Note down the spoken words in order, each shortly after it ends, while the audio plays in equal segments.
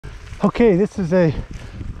Okay, this is a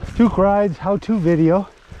Duke Rides how-to video,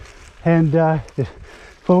 and what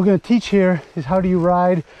we're going to teach here is how do you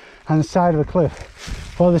ride on the side of a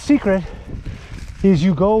cliff. Well, the secret is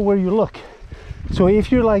you go where you look. So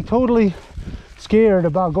if you're like totally scared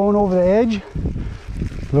about going over the edge,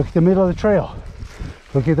 look at the middle of the trail.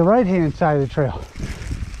 Look at the right-hand side of the trail.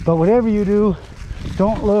 But whatever you do,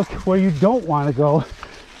 don't look where you don't want to go,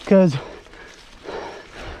 because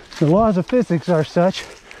the laws of physics are such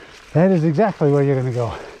that is exactly where you're going to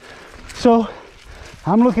go. So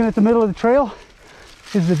I'm looking at the middle of the trail.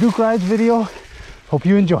 This is the Duke Rides video. Hope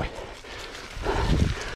you enjoy.